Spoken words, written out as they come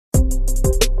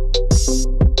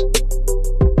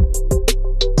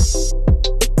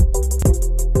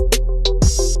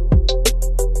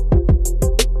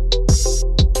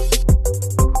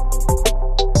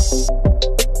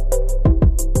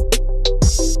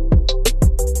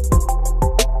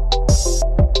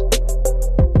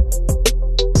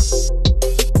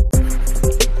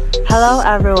Hello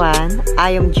everyone,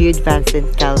 I am Jude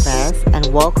Calves and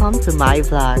welcome to my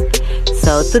vlog.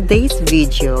 So today's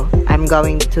video, I'm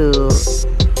going to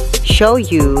show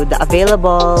you the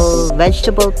available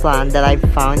vegetable plant that I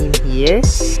found in here.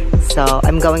 So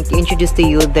I'm going to introduce to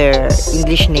you their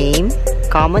English name,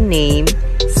 common name,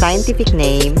 scientific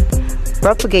name,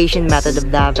 propagation method of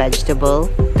the vegetable,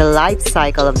 the life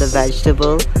cycle of the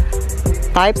vegetable,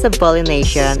 types of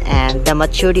pollination, and the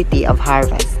maturity of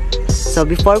harvest. So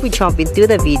before we jump into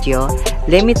the video,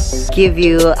 let me give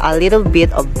you a little bit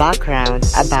of background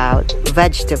about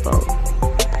vegetable.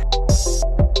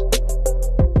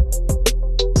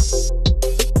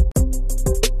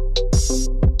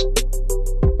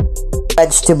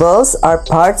 Vegetables are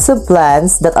parts of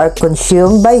plants that are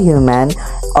consumed by human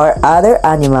or other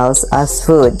animals as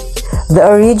food. The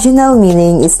original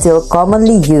meaning is still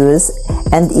commonly used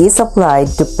and is applied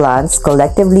to plants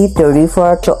collectively to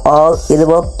refer to all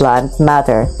edible plant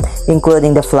matter,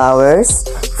 including the flowers,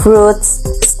 fruits,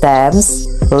 stems,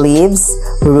 leaves,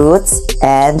 roots,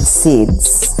 and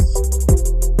seeds.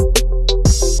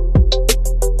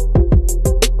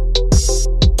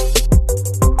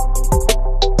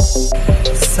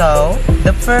 So,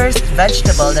 the first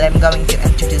vegetable that I'm going to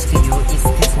introduce to you is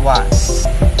this one.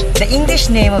 The English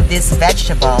name of this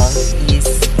vegetable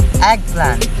is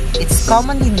eggplant. It's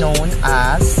commonly known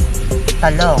as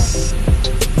talong.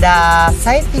 The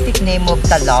scientific name of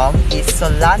talong is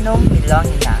Solanum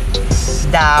melongena.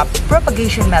 The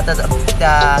propagation method of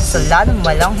the Solanum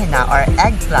melongena or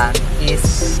eggplant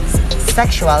is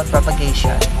sexual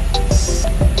propagation.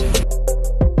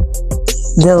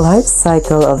 The life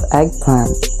cycle of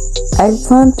eggplant.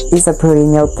 Eggplant is a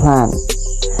perennial plant.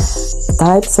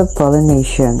 Types of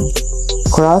pollination: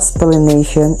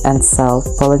 cross-pollination and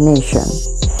self-pollination.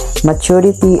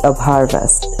 Maturity of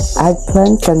harvest.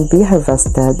 Eggplant can be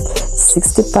harvested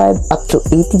 65 up to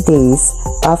 80 days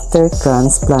after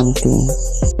transplanting.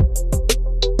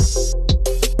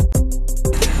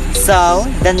 So,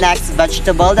 the next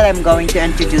vegetable that I'm going to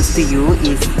introduce to you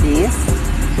is this.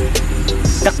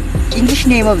 The English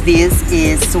name of this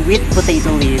is sweet potato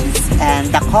leaves,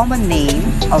 and the common name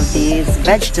of this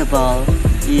vegetable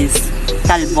is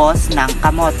talbos ng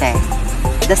kamote.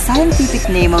 The scientific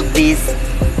name of this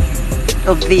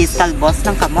talbos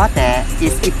ng kamote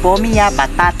is Ipomia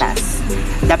batatas.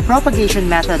 The propagation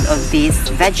method of this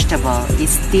vegetable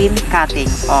is thin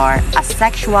cutting or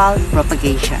asexual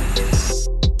propagation.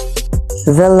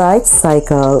 The life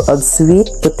cycle of sweet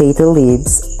potato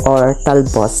leaves or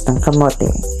talbos ng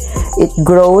kamote. It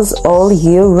grows all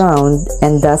year round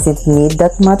and doesn't need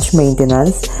that much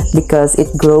maintenance because it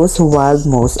grows wild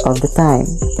most of the time.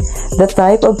 The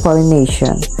type of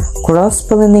pollination: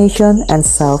 cross-pollination and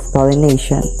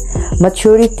self-pollination.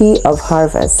 Maturity of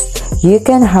harvest. You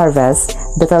can harvest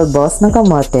the talbos ng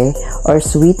kamote or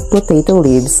sweet potato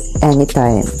leaves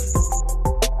anytime.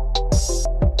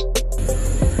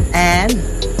 And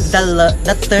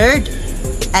the third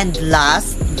and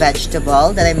last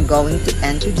vegetable that I'm going to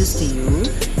introduce to you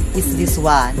is this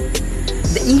one.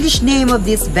 The English name of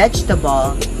this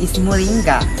vegetable is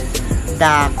moringa.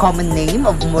 The common name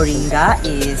of moringa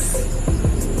is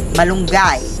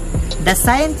malunggay. The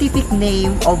scientific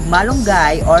name of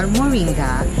malunggay or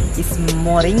moringa is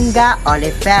Moringa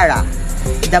oleifera.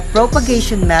 The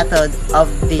propagation method of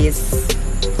this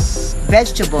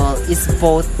vegetable is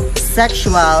both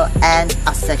sexual and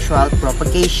asexual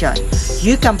propagation.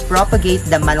 You can propagate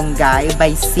the malunggay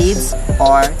by seeds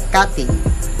or cutting.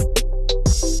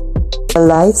 The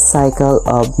life cycle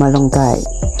of malunggay.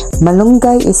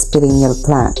 Malunggay is perennial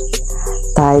plant.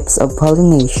 Types of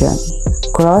pollination: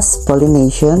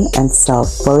 cross-pollination and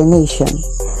self-pollination.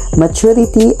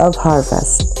 Maturity of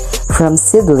harvest. From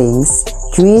seedlings,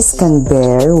 trees can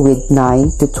bear with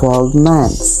 9 to 12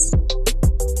 months.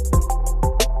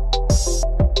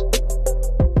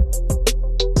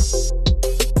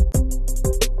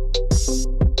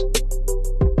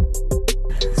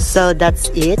 So that's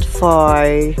it for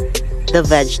the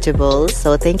vegetables.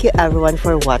 So thank you everyone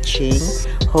for watching.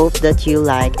 Hope that you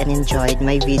like and enjoyed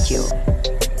my video.